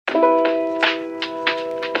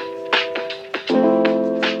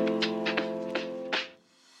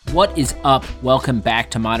What is up? Welcome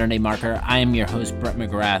back to Modern Day Marketer. I am your host, Brett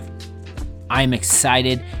McGrath. I am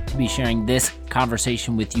excited to be sharing this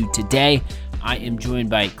conversation with you today. I am joined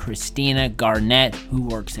by Christina Garnett, who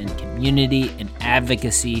works in community and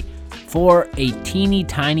advocacy for a teeny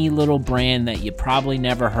tiny little brand that you probably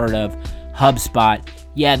never heard of, HubSpot.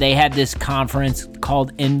 Yeah, they had this conference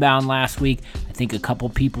called Inbound last week. I think a couple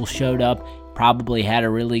people showed up, probably had a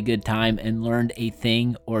really good time and learned a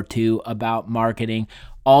thing or two about marketing.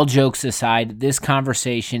 All jokes aside, this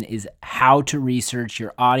conversation is how to research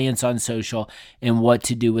your audience on social and what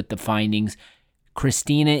to do with the findings.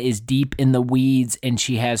 Christina is deep in the weeds and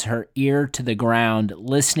she has her ear to the ground,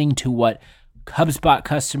 listening to what HubSpot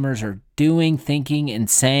customers are doing, thinking, and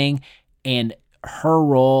saying. And her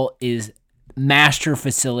role is master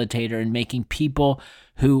facilitator in making people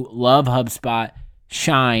who love HubSpot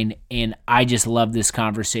shine. And I just love this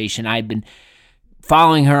conversation. I've been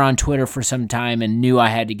following her on Twitter for some time and knew I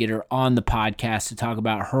had to get her on the podcast to talk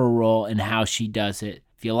about her role and how she does it.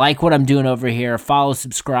 If you like what I'm doing over here, follow,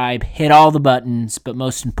 subscribe, hit all the buttons, but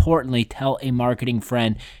most importantly, tell a marketing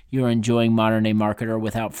friend you're enjoying Modern Day Marketer.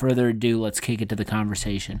 Without further ado, let's kick it to the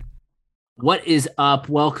conversation. What is up?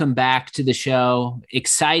 Welcome back to the show.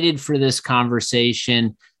 Excited for this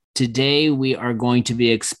conversation. Today, we are going to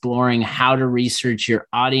be exploring how to research your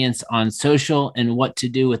audience on social and what to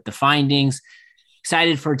do with the findings.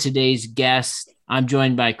 Excited for today's guest. I'm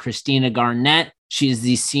joined by Christina Garnett. She is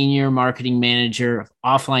the Senior Marketing Manager of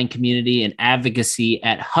Offline Community and Advocacy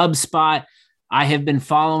at HubSpot. I have been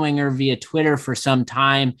following her via Twitter for some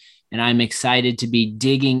time, and I'm excited to be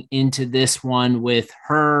digging into this one with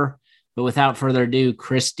her. But without further ado,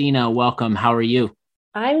 Christina, welcome. How are you?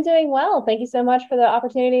 I'm doing well. Thank you so much for the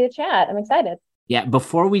opportunity to chat. I'm excited. Yeah,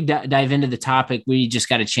 before we dive into the topic, we just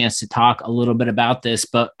got a chance to talk a little bit about this.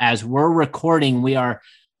 But as we're recording, we are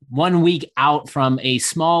 1 week out from a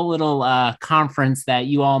small little conference that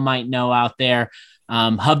you all might know out there,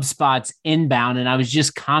 HubSpot's Inbound. And I was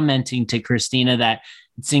just commenting to Christina that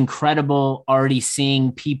it's incredible already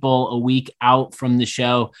seeing people a week out from the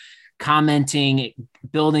show commenting,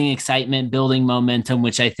 building excitement, building momentum,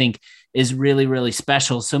 which I think is really, really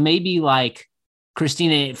special. So maybe like,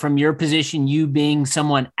 Christina, from your position, you being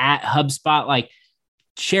someone at HubSpot, like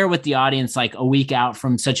share with the audience, like a week out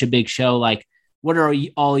from such a big show, like what are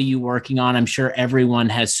all you working on? I'm sure everyone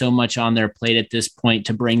has so much on their plate at this point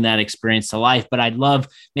to bring that experience to life, but I'd love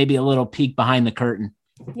maybe a little peek behind the curtain.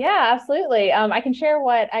 Yeah, absolutely. I can share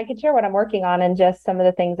what I'm working on and just some of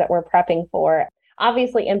the things that we're prepping for.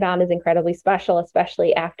 Obviously, Inbound is incredibly special,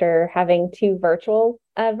 especially after having two virtual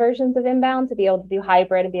versions of Inbound, to be able to do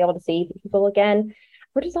hybrid and be able to see people again.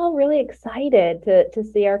 We're just all really excited to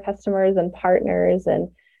see our customers and partners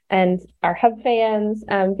and our Hub fans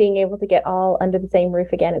being able to get all under the same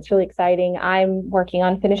roof again. It's really exciting. I'm working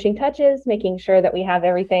on finishing touches, making sure that we have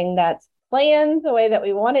everything that's planned the way that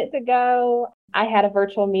we want it to go. I had a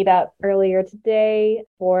virtual meetup earlier today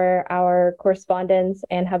for our correspondents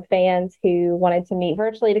and Hub fans who wanted to meet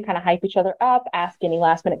virtually to kind of hype each other up, ask any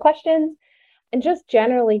last minute questions, and just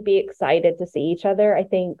generally be excited to see each other. I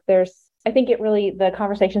think the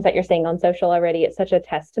conversations that you're seeing on social already, it's such a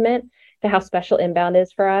testament to how special Inbound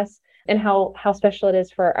is for us and how special it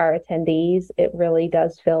is for our attendees. It really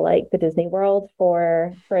does feel like the Disney World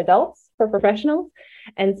for adults, for professionals.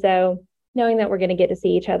 And so knowing that we're going to get to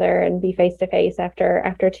see each other and be face to face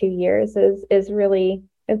after 2 years is really,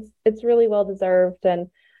 it's really well deserved and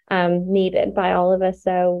needed by all of us.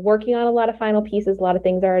 So working on a lot of final pieces, a lot of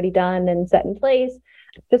things already done and set in place.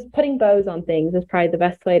 Just putting bows on things is probably the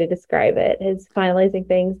best way to describe it, is finalizing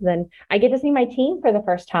things. And then I get to see my team for the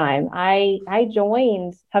first time. I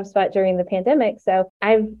joined HubSpot during the pandemic, so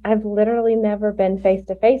I've literally never been face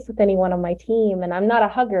to face with anyone on my team. And I'm not a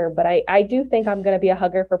hugger, but I do think I'm going to be a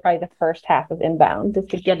hugger for probably the first half of Inbound, just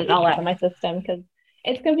to get it all out of my system, because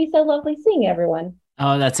it's going to be so lovely seeing everyone.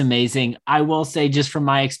 Oh, that's amazing. I will say, just from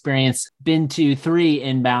my experience, been to 3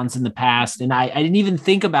 Inbounds in the past, and I didn't even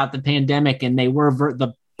think about the pandemic, and they were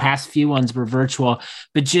the past few ones were virtual.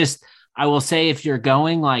 But just, I will say, if you're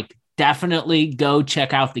going, like, definitely go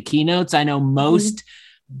check out the keynotes. I know most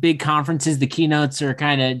big conferences, the keynotes are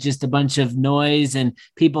kind of just a bunch of noise and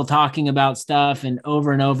people talking about stuff and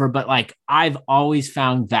over, but like I've always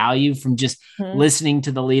found value from just listening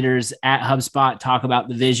to the leaders at HubSpot talk about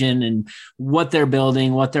the vision and what they're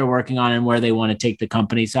building, what they're working on, and where they want to take the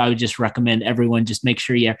company. So I would just recommend everyone just make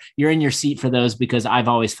sure you're in your seat for those, because I've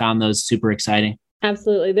always found those super exciting.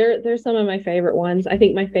 Absolutely. They're some of my favorite ones. I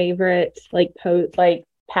think my favorite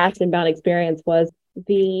past Inbound experience was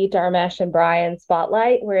the Dharmesh and Brian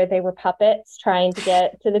spotlight, where they were puppets trying to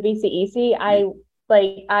get to the BCEC. I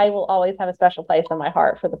Like I will always have a special place in my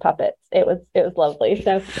heart for the puppets. It was lovely.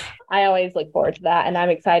 So I always look forward to that. And I'm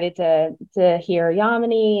excited to hear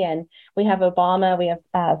Yamini, and we have Obama. We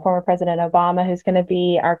have former President Obama, who's going to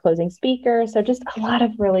be our closing speaker. So just a lot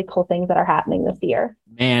of really cool things that are happening this year.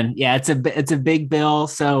 Man, yeah, it's a big bill.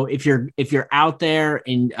 So if you're out there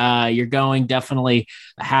and you're going, definitely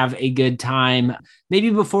have a good time. Maybe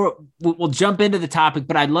before we'll jump into the topic,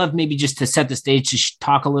 but I'd love maybe just to set the stage to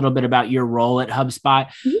talk a little bit about your role at HubSpot.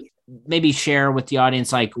 Mm-hmm. Maybe share with the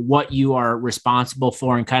audience like what you are responsible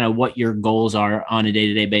for and kind of what your goals are on a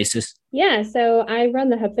day-to-day basis. Yeah, so I run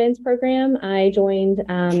the HubFans program. I joined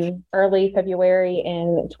early February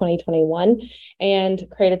in 2021 and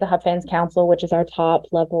created the HubFans Council, which is our top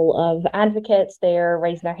level of advocates. They're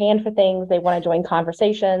raising their hand for things. They want to join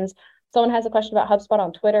conversations. Someone has a question about HubSpot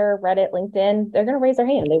on Twitter, Reddit, LinkedIn. They're going to raise their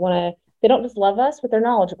hand. They don't just love us, but they're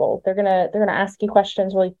knowledgeable. They're gonna ask you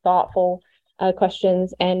questions, really thoughtful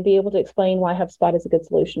questions, and be able to explain why HubSpot is a good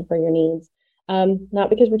solution for your needs.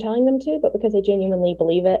 Not because we're telling them to, but because I genuinely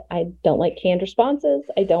believe it. I don't like canned responses.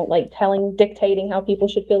 I don't like dictating how people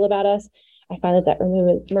should feel about us. I find that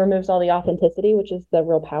removes all the authenticity, which is the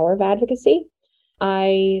real power of advocacy.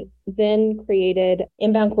 I then created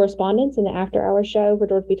Inbound Correspondence in the After Hours show for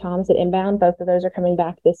George B. Thomas at Inbound. Both of those are coming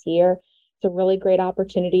back this year. It's a really great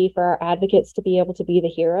opportunity for our advocates to be able to be the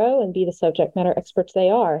hero and be the subject matter experts they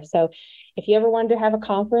are. So if you ever wanted to have a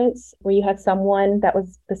conference where you had someone that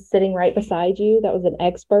was sitting right beside you, that was an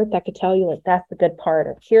expert that could tell you, like, that's the good part,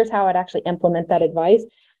 or here's how I'd actually implement that advice,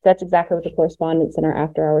 that's exactly what the Correspondence in our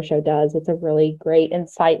After Hour show does. It's a really great,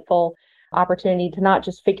 insightful opportunity to not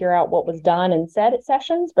just figure out what was done and said at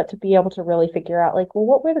sessions, but to be able to really figure out, like, well,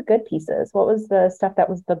 what were the good pieces? What was the stuff that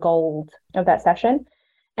was the gold of that session?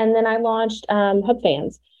 And then I launched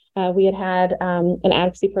HubFans. We had an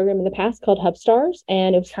advocacy program in the past called HubStars,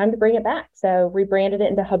 and it was time to bring it back. So rebranded it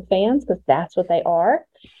into HubFans because that's what they are.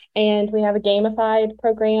 And we have a gamified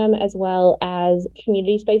program as well as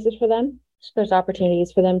community spaces for them. So there's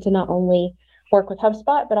opportunities for them to not only work with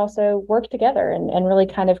HubSpot, but also work together and really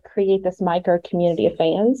kind of create this micro community of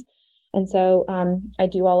fans. And so I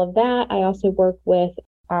do all of that. I also work with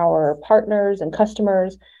our partners and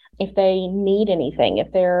customers if they need anything,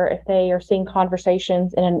 if they are seeing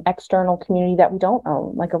conversations in an external community that we don't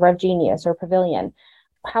own, like a RevGenius or Pavilion.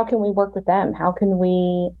 How can we work with them? How can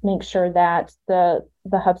we make sure that the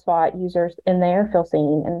HubSpot users in there feel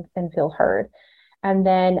seen and feel heard? And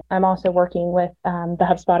then I'm also working with the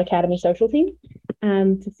HubSpot Academy social team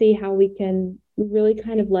to see how we can really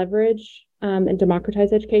kind of leverage and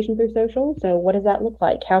democratize education through social. So what does that look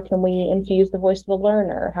like? How can we infuse the voice of the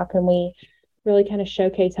learner? How can we really kind of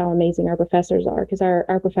showcase how amazing our professors are? Because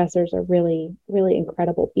our professors are really, really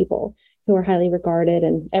incredible people who are highly regarded.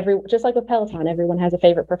 And just like with Peloton, everyone has a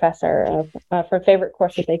favorite professor for a favorite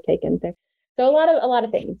course that they've taken. So a lot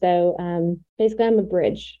of things. So basically, I'm a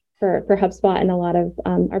bridge for HubSpot and a lot of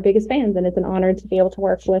our biggest fans. And it's an honor to be able to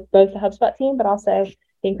work with both the HubSpot team, but also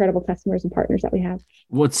the incredible customers and partners that we have.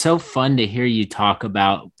 What's so fun to hear you talk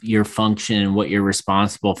about your function and what you're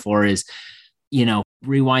responsible for is,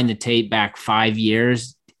 rewind the tape back 5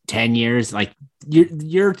 years, 10 years, like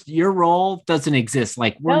your role doesn't exist.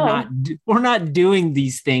 Like we're not doing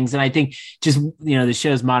these things. And I think just, the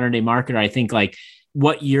show's Modern Day Marketer, I think like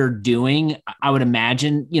what you're doing, I would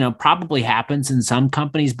imagine, probably happens in some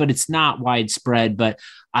companies, but it's not widespread. But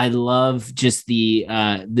I love just the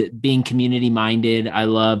being community minded. I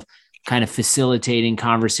love kind of facilitating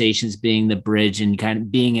conversations, being the bridge and kind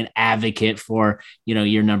of being an advocate for,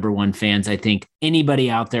 your number one fans. I think anybody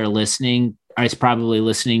out there listening is probably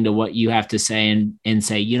listening to what you have to say and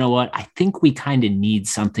say, you know what, I think we kind of need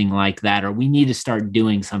something like that, or we need to start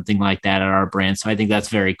doing something like that at our brand. So I think that's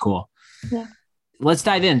very cool. Yeah. Let's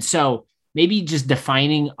dive in. So maybe just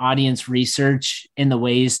defining audience research and the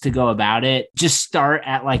ways to go about it. Just start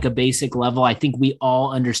at like a basic level. I think we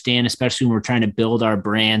all understand, especially when we're trying to build our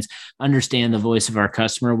brands, understand the voice of our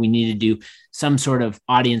customer. We need to do some sort of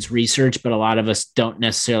audience research, but a lot of us don't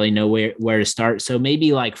necessarily know where to start. So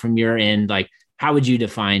maybe like from your end, like how would you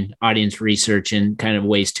define audience research and kind of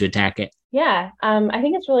ways to attack it? Yeah, I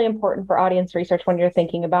think it's really important for audience research when you're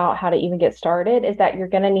thinking about how to even get started is that you're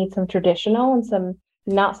going to need some traditional and some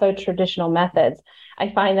not so traditional methods. I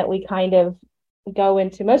find that we kind of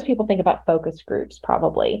most people think about focus groups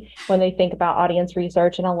probably when they think about audience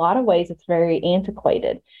research. In a lot of ways, it's very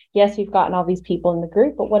antiquated. Yes, you've gotten all these people in the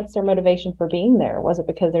group, but what's their motivation for being there? Was it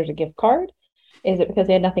because there's a gift card? Is it because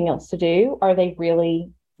they had nothing else to do? Are they really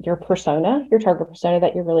your persona, your target persona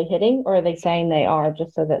that you're really hitting? Or are they saying they are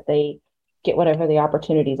just so that they get whatever the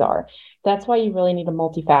opportunities are? That's why you really need a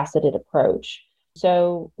multifaceted approach.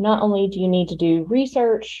 So not only do you need to do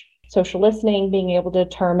research, social listening, being able to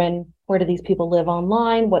determine where do these people live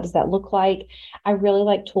online, what does that look like? I really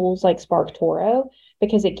like tools like SparkToro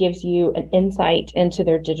because it gives you an insight into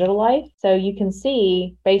their digital life. So you can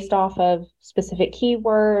see based off of specific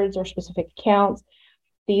keywords or specific accounts,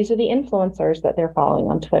 these are the influencers that they're following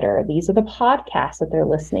on Twitter. These are the podcasts that they're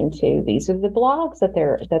listening to. These are the blogs that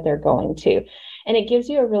they're going to. And it gives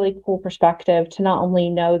you a really cool perspective to not only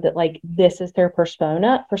know that like this is their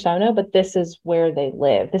persona, but this is where they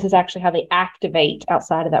live. This is actually how they activate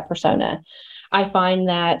outside of that persona. I find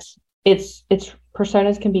that it's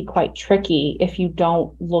personas can be quite tricky if you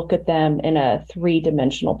don't look at them in a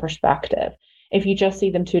three-dimensional perspective. If you just see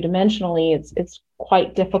them two-dimensionally, it's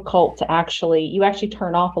quite difficult to you actually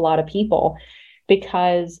turn off a lot of people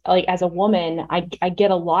because like as a woman, I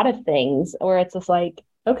get a lot of things where it's just like,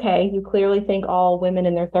 okay, you clearly think all women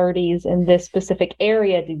in their 30s in this specific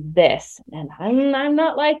area do this. And I'm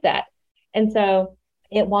not like that. And so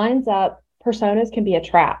it winds up, personas can be a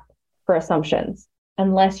trap for assumptions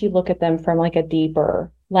unless you look at them from like a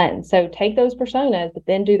deeper lens. So take those personas, but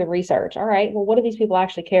then do the research. All right, well, what do these people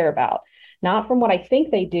actually care about? Not from what I think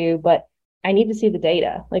they do, but I need to see the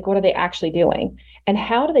data. Like, what are they actually doing? And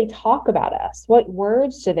how do they talk about us? What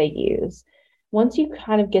words do they use? Once you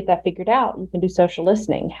kind of get that figured out, you can do social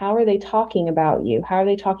listening. How are they talking about you? How are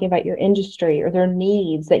they talking about your industry or their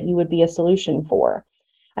needs that you would be a solution for?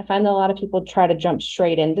 I find that a lot of people try to jump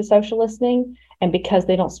straight into social listening. And because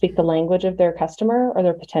they don't speak the language of their customer or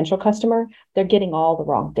their potential customer, they're getting all the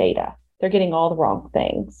wrong data. They're getting all the wrong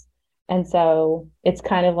things. And so it's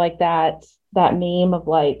kind of like that meme of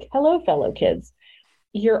like, hello, fellow kids.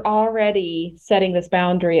 You're already setting this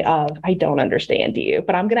boundary of, I don't understand you,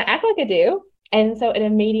 but I'm going to act like I do. And so it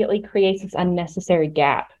immediately creates this unnecessary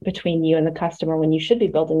gap between you and the customer when you should be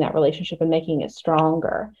building that relationship and making it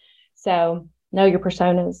stronger. So know your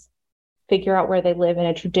personas, figure out where they live in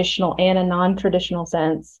a traditional and a non-traditional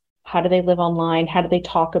sense. How do they live online? How do they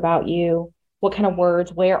talk about you? What kind of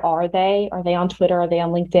words? Where are they? Are they on Twitter? Are they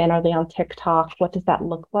on LinkedIn? Are they on TikTok? What does that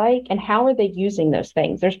look like? And how are they using those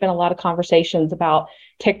things? There's been a lot of conversations about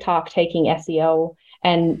TikTok taking SEO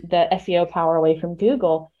and the SEO power away from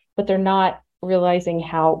Google, but they're not realizing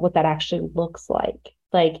what that actually looks like.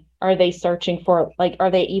 Like, are they searching for, like,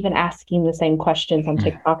 are they even asking the same questions on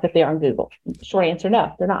TikTok that they are on Google? Short answer,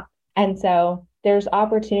 no, they're not. And so there's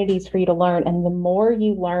opportunities for you to learn. And the more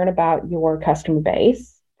you learn about your customer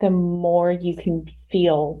base, the more you can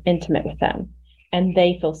feel intimate with them and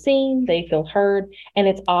they feel seen, they feel heard, and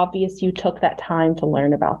it's obvious you took that time to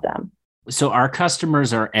learn about them. So our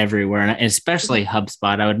customers are everywhere, and especially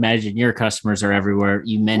HubSpot. I would imagine your customers are everywhere.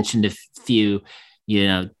 You mentioned a few,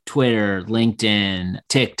 Twitter, LinkedIn,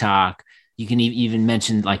 TikTok. You can even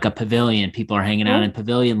mention like a Pavilion. People are hanging out in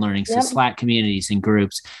Pavilion learning, so Slack communities and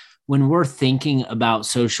groups. When we're thinking about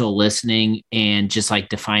social listening and just like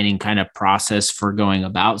defining kind of process for going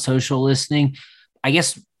about social listening, I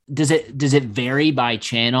guess, does it vary by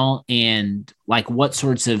channel, and like what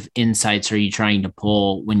sorts of insights are you trying to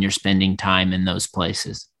pull when you're spending time in those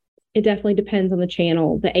places? It definitely depends on the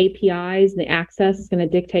channel. The APIs and the access is going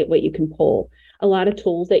to dictate what you can pull. A lot of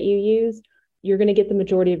tools that you use, you're going to get the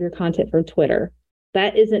majority of your content from Twitter.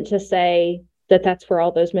 That isn't to say that that's where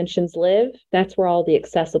all those mentions live. That's where all the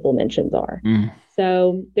accessible mentions are.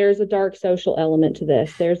 So there's a dark social element to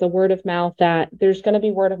this. There's a word of mouth there's going to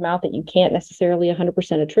be word of mouth that you can't necessarily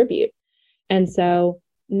 100% attribute. And so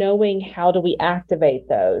knowing how do we activate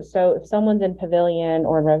those. So if someone's in Pavilion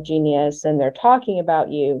or in Rev Genius and they're talking about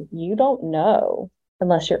you, you don't know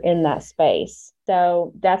unless you're in that space.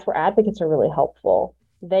 So that's where advocates are really helpful.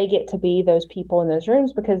 They get to be those people in those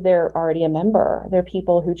rooms because they're already a member. They're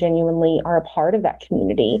people who genuinely are a part of that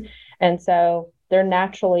community. And so they're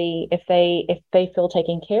naturally, if they feel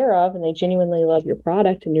taken care of and they genuinely love your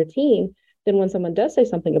product and your team, then when someone does say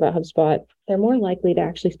something about HubSpot, they're more likely to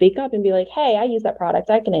actually speak up and be like, hey, I use that product.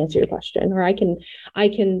 I can answer your question, or I can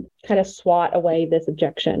kind of swat away this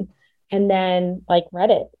objection. And then like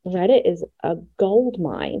Reddit is a gold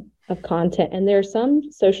mine of content. And there are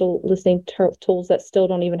some social listening tools that still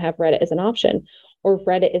don't even have Reddit as an option, or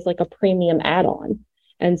Reddit is like a premium add-on.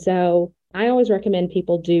 And so I always recommend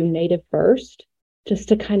people do native first, just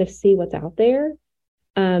to kind of see what's out there,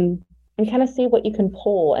 and kind of see what you can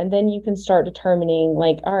pull. And then you can start determining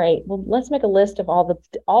like, all right, well, let's make a list of all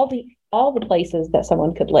the places that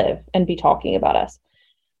someone could live and be talking about us.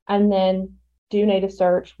 And then do native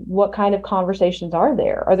search. What kind of conversations are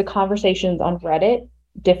there? Are the conversations on Reddit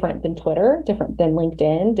different than Twitter, different than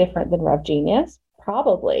LinkedIn, different than Rev Genius?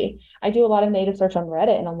 Probably. I do a lot of native search on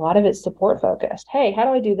Reddit, and a lot of it's support focused. Hey, how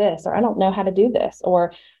do I do this? Or I don't know how to do this.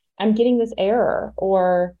 Or I'm getting this error,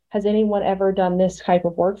 or has anyone ever done this type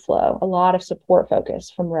of workflow? A lot of support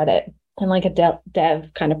focus from Reddit and like a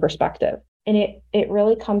dev kind of perspective. And it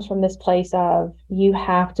really comes from this place of you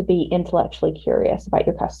have to be intellectually curious about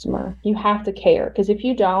your customer. You have to care, because if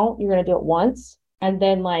you don't, you're going to do it once, and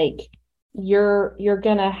then like you're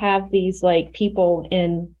going to have these like people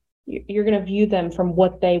in, you're going to view them from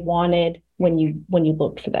what they wanted when you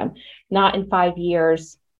looked for them, not in 5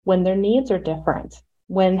 years when their needs are different,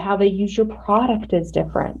 when how they use your product is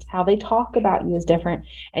different, how they talk about you is different,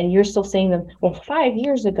 and you're still seeing them, well, 5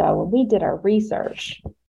 years ago when we did our research,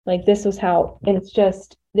 like this was how. And it's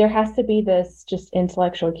just, there has to be this just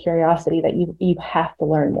intellectual curiosity that you have to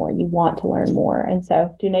learn more. You want to learn more. And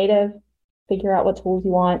so do native, figure out what tools you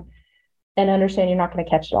want, and understand you're not going to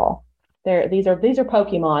catch it all. These are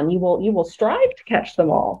Pokemon. You will strive to catch them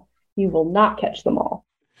all. You will not catch them all.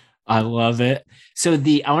 I love it. So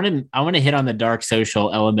I want to hit on the dark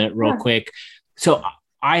social element real quick. So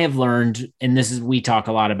I have learned, and we talk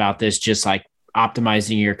a lot about this, just like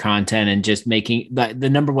optimizing your content and just making the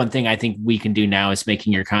number one thing I think we can do now is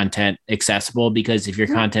making your content accessible, because if your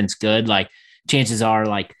content's good, like chances are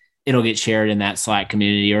like it'll get shared in that Slack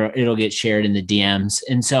community or it'll get shared in the DMs.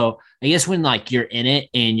 And so I guess when like you're in it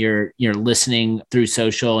and you're listening through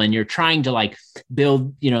social and you're trying to like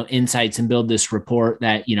build, insights and build this report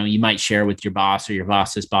that, you might share with your boss or your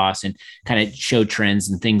boss's boss and kind of show trends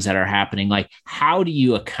and things that are happening. Like, how do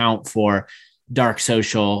you account for dark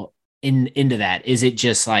social into that? Is it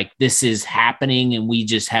just like, this is happening and we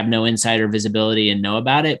just have no insider visibility and know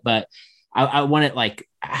about it? But I want it like,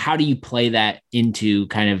 how do you play that into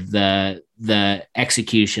kind of the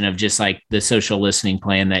execution of just like the social listening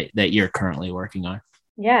plan that you're currently working on?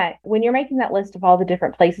 Yeah. When you're making that list of all the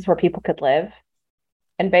different places where people could live,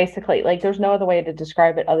 and basically like, there's no other way to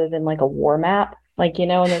describe it other than like a war map. Like, in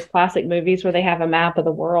those classic movies where they have a map of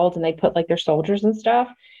the world and they put like their soldiers and stuff.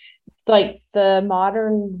 Like the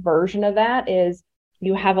modern version of that is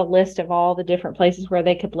you have a list of all the different places where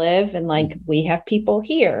they could live. And like, we have people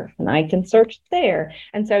here and I can search there.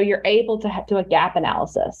 And so you're able to do a gap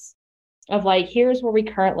analysis of like, here's where we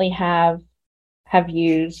currently have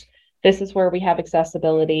used. This is where we have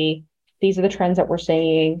accessibility. These are the trends that we're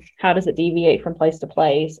seeing. How does it deviate from place to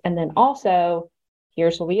place? And then also,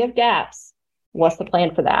 here's where we have gaps. What's the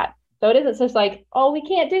plan for that? So it isn't just like, oh, we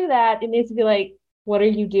can't do that. It needs to be like, what are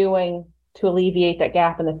you doing to alleviate that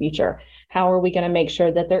gap in the future? How are we going to make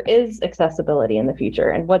sure that there is accessibility in the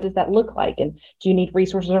future? And what does that look like? And do you need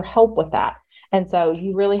resources or help with that? And so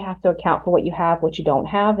you really have to account for what you have, what you don't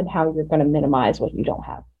have, and how you're going to minimize what you don't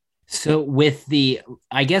have. So with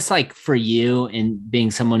I guess like for you and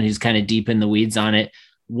being someone who's kind of deep in the weeds on it,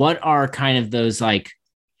 what are kind of those like,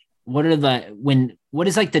 what are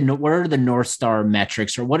the North Star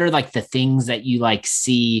metrics, or what are like the things that you like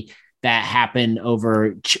see that happen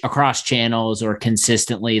across channels or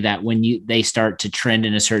consistently, that when they start to trend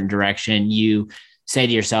in a certain direction, you say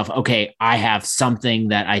to yourself, okay, I have something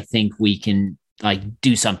that I think we can like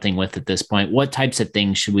do something with at this point? What types of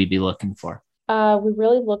things should we be looking for? We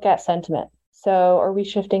really look at sentiment. So are we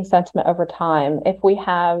shifting sentiment over time? If we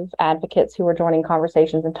have advocates who are joining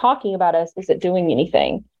conversations and talking about us, is it doing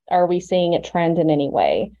anything? Are we seeing it trend in any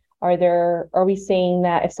way? Are we seeing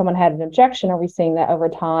that if someone had an objection, are we seeing that over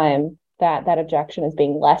time that objection is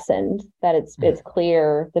being lessened, that it's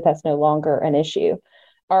clear that that's no longer an issue?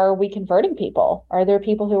 Are we converting people? Are there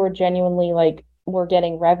people who are genuinely like, we're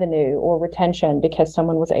getting revenue or retention because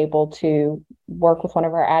someone was able to work with one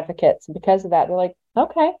of our advocates? And because of that, they're like,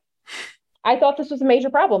 okay, I thought this was a major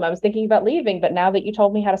problem. I was thinking about leaving, but now that you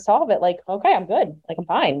told me how to solve it, like, okay, I'm good. Like, I'm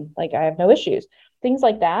fine. Like, I have no issues. Things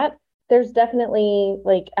like that. There's definitely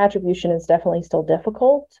like attribution is definitely still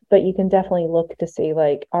difficult, but you can definitely look to see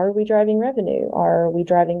like, are we driving revenue? Are we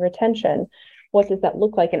driving retention? What does that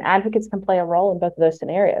look like? And advocates can play a role in both of those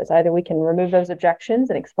scenarios. Either we can remove those objections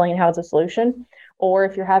and explain how it's a solution, or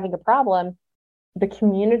if you're having a problem, the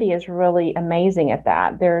community is really amazing at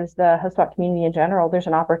that. There's the HubSpot community in general. There's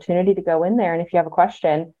an opportunity to go in there, and if you have a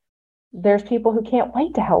question, there's people who can't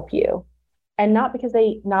wait to help you. And not because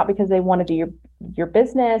they want to do your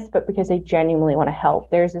business, but because they genuinely want to help.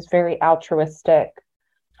 There's this very altruistic,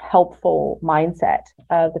 helpful mindset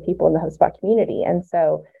of the people in the HubSpot community. And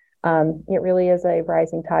so it really is a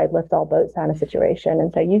rising tide, lift all boats kind of situation.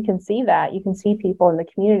 And so you can see that. You can see people in the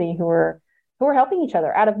community who are helping each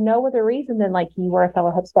other out of no other reason than like, you are a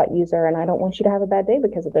fellow HubSpot user and I don't want you to have a bad day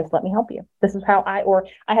because of this. Let me help you. This is how I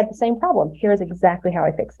had the same problem. Here is exactly how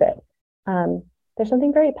I fixed it. There's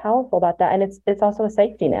something very powerful about that. And it's also a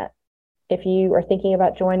safety net. If you are thinking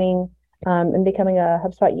about joining and becoming a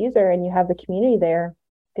HubSpot user and you have the community there,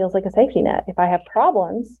 it feels like a safety net. If I have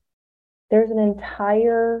problems, there's an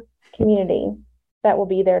entire community that will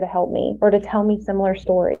be there to help me or to tell me similar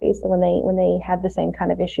stories when they had the same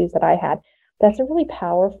kind of issues that I had. That's a really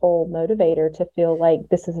powerful motivator to feel like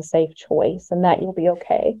this is a safe choice and that you'll be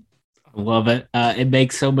okay. I love it. It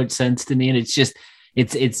makes so much sense to me, and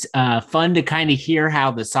it's fun to kind of hear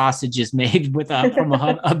how the sausage is made with from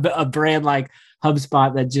a brand like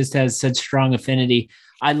HubSpot that just has such strong affinity.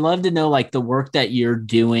 I'd love to know like the work that you're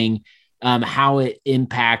doing, how it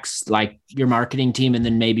impacts like your marketing team and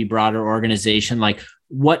then maybe broader organization. Like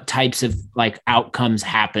what types of like outcomes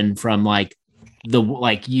happen from like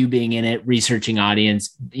you being in it, researching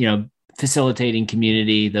audience, facilitating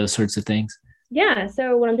community, those sorts of things. Yeah.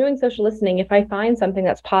 So when I'm doing social listening, if I find something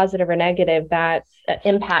that's positive or negative that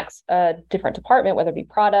impacts a different department, whether it be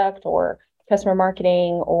product or customer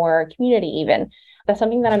marketing or community, even, that's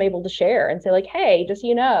something that I'm able to share and say like, hey, just,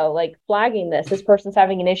 like flagging this person's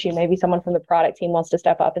having an issue. Maybe someone from the product team wants to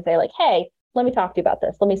step up and say like, hey, let me talk to you about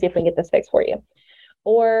this. Let me see if we can get this fixed for you.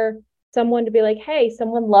 Or someone to be like, hey,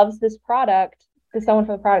 someone loves this product. Does someone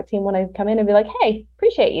from the product team want to come in and be like, hey,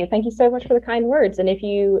 appreciate you. Thank you so much for the kind words. And if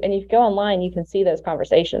you go online, you can see those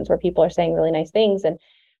conversations where people are saying really nice things. And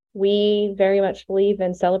we very much believe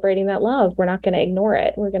in celebrating that love. We're not going to ignore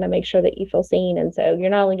it. We're going to make sure that you feel seen. And so you're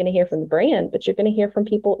not only going to hear from the brand, but you're going to hear from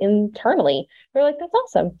people internally who are like, that's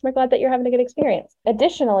awesome. We're glad that you're having a good experience.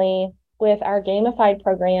 Additionally, with our gamified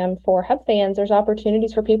program for Hub fans, there's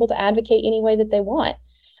opportunities for people to advocate any way that they want.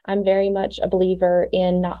 I'm very much a believer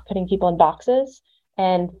in not putting people in boxes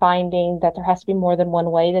and finding that there has to be more than one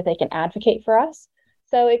way that they can advocate for us.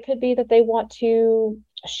 So it could be that they want to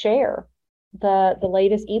share the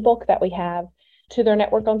latest ebook that we have to their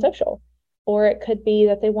network on social, or it could be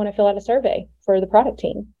that they want to fill out a survey for the product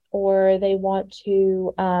team, or they want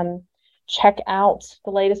to check out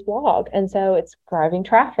the latest blog. And so it's driving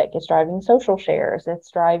traffic, it's driving social shares,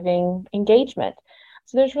 it's driving engagement.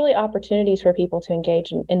 So there's really opportunities for people to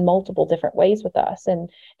engage in multiple different ways with us and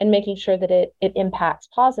making sure that it impacts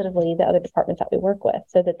positively the other departments that we work with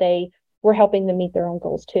so that we're helping them meet their own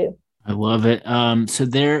goals too. I love it. So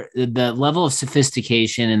the level of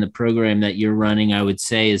sophistication in the program that you're running, I would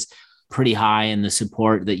say, is pretty high, and the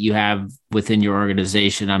support that you have within your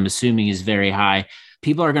organization, I'm assuming, is very high.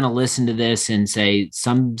 People are going to listen to this and say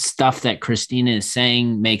some stuff that Christina is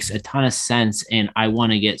saying makes a ton of sense, and I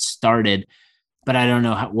want to get started, but I don't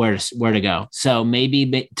know where to go. So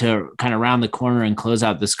maybe to kind of round the corner and close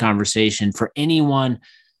out this conversation, for anyone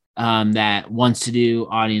that wants to do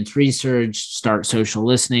audience research, start social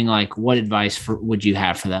listening, like what advice would you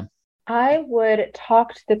have for them? I would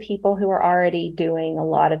talk to the people who are already doing a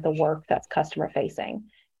lot of the work that's customer facing.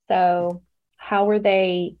 So how are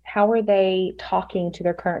they talking to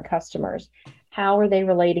their current customers? How are they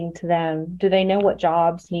relating to them? Do they know what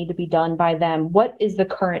jobs need to be done by them? What is the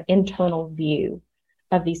current internal view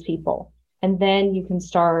of these people? And then you can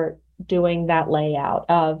start doing that layout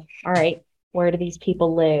of, all right, where do these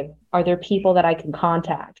people live? Are there people that I can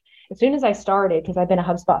contact? As soon as I started, because I've been a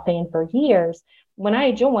HubSpot fan for years, when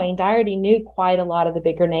I joined, I already knew quite a lot of the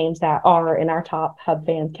bigger names that are in our top Hub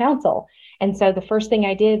Fans Council. And so the first thing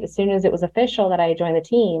I did as soon as it was official that I joined the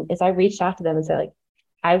team is I reached out to them and said, like,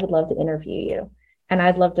 I would love to interview you. And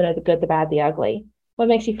I'd love to know the good, the bad, the ugly. What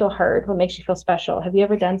makes you feel heard? What makes you feel special? Have you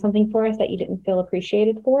ever done something for us that you didn't feel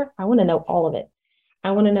appreciated for? I want to know all of it.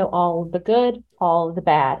 I want to know all of the good, all of the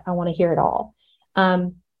bad. I want to hear it all.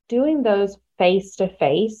 Doing those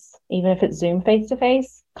face-to-face, even if it's Zoom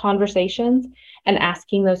face-to-face conversations and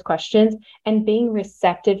asking those questions and being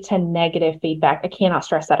receptive to negative feedback. I cannot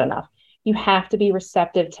stress that enough. You have to be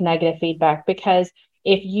receptive to negative feedback, because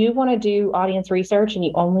if you want to do audience research and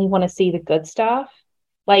you only want to see the good stuff,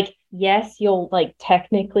 like, yes, you'll like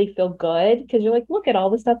technically feel good because you're like, look at all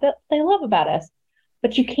the stuff that they love about us,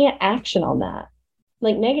 but you can't action on that.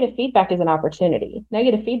 Like, negative feedback is an opportunity.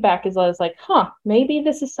 Negative feedback is like, maybe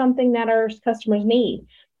this is something that our customers need.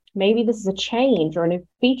 Maybe this is a change or a new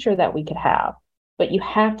feature that we could have. But you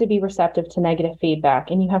have to be receptive to negative feedback,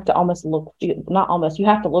 and you have to you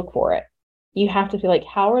have to look for it. You have to feel like,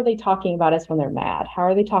 how are they talking about us when they're mad? How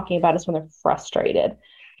are they talking about us when they're frustrated?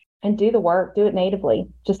 And do the work, do it natively.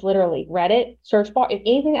 Just literally Reddit, search bar. If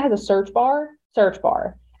anything that has a search bar.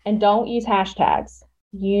 And don't use hashtags.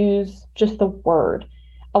 Use just the word.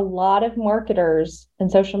 A lot of marketers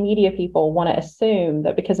and social media people want to assume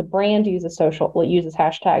that because a brand uses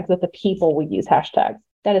hashtags, that the people will use hashtags.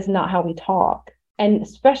 That is not how we talk. And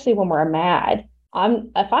especially when we're mad,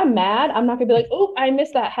 if I'm mad, I'm not gonna be like, oh, I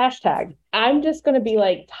missed that hashtag. I'm just gonna be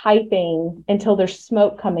like typing until there's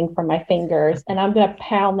smoke coming from my fingers, and I'm gonna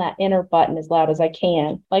pound that enter button as loud as I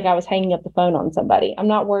can, like I was hanging up the phone on somebody. I'm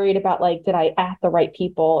not worried about like, did I at the right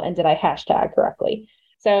people and did I hashtag correctly?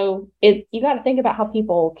 So you got to think about how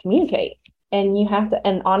people communicate, and you have to.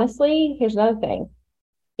 And honestly, here's another thing: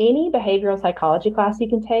 any behavioral psychology class you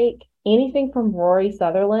can take, anything from Rory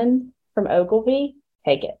Sutherland from Ogilvy,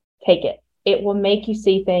 take it. Take it. It will make you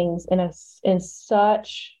see things in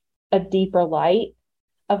such a deeper light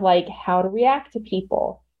of like how to react to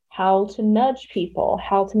people, how to nudge people,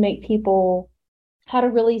 how to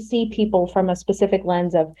really see people from a specific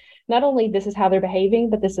lens of not only this is how they're behaving,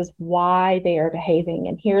 but this is why they are behaving.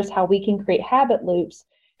 And here's how we can create habit loops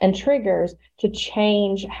and triggers to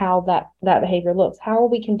change how that behavior looks. How are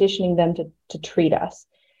we conditioning them to treat us?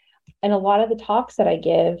 And a lot of the talks that I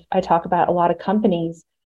give, I talk about a lot of companies.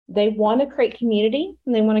 They want to create community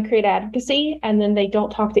and they want to create advocacy, and then they don't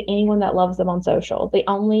talk to anyone that loves them on social. They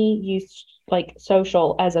only use like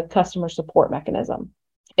social as a customer support mechanism.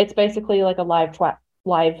 It's basically like a live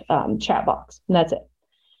chat box, and that's it.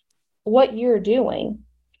 What you're doing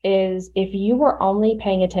is, if you were only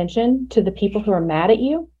paying attention to the people who are mad at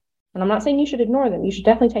you, and I'm not saying you should ignore them, you should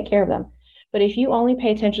definitely take care of them. But if you only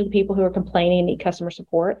pay attention to the people who are complaining and need customer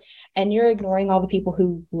support, and you're ignoring all the people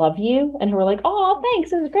who love you and who are like, oh,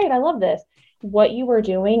 thanks, this is great, I love this. What you are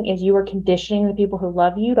doing is you are conditioning the people who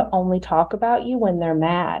love you to only talk about you when they're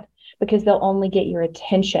mad, because they'll only get your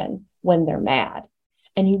attention when they're mad.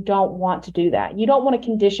 And you don't want to do that. You don't want to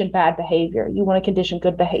condition bad behavior. You want to condition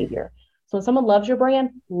good behavior. So when someone loves your brand,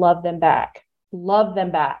 love them back. Love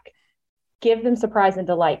them back. Give them surprise and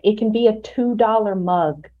delight. It can be a $2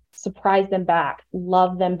 mug. Surprise them back,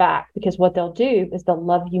 love them back, because what they'll do is they'll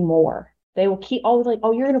love you more. They will keep always like,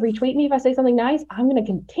 oh, you're going to retweet me if I say something nice. I'm going to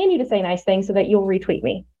continue to say nice things so that you'll retweet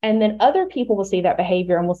me. And then other people will see that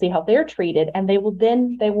behavior and will see how they're treated. And they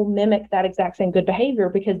will mimic that exact same good behavior,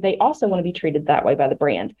 because they also want to be treated that way by the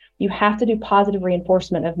brand. You have to do positive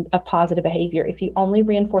reinforcement of positive behavior. If you only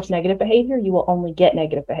reinforce negative behavior, you will only get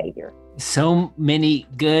negative behavior. So many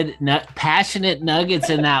good, passionate nuggets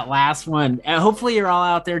in that last one. Hopefully you're all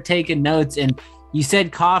out there taking notes. And you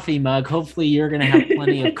said coffee mug. Hopefully you're going to have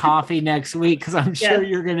plenty of coffee next week, because I'm sure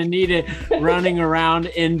you're going to need it running around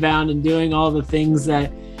inbound and doing all the things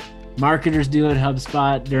that marketers do at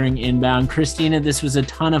HubSpot during inbound. Christina, this was a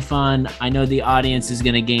ton of fun. I know the audience is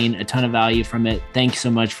going to gain a ton of value from it. Thank you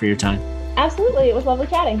so much for your time. Absolutely. It was lovely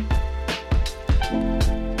chatting.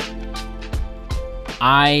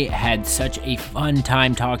 I had such a fun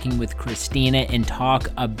time talking with Christina and talk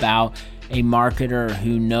about a marketer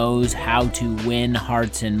who knows how to win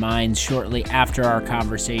hearts and minds. Shortly after our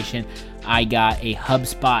conversation, I got a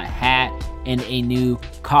HubSpot hat and a new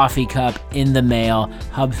coffee cup in the mail.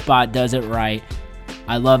 HubSpot does it right.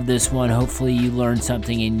 I love this one. Hopefully you learned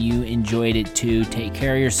something and you enjoyed it too. Take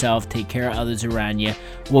care of yourself. Take care of others around you.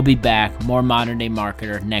 We'll be back. More Modern Day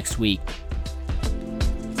Marketer next week.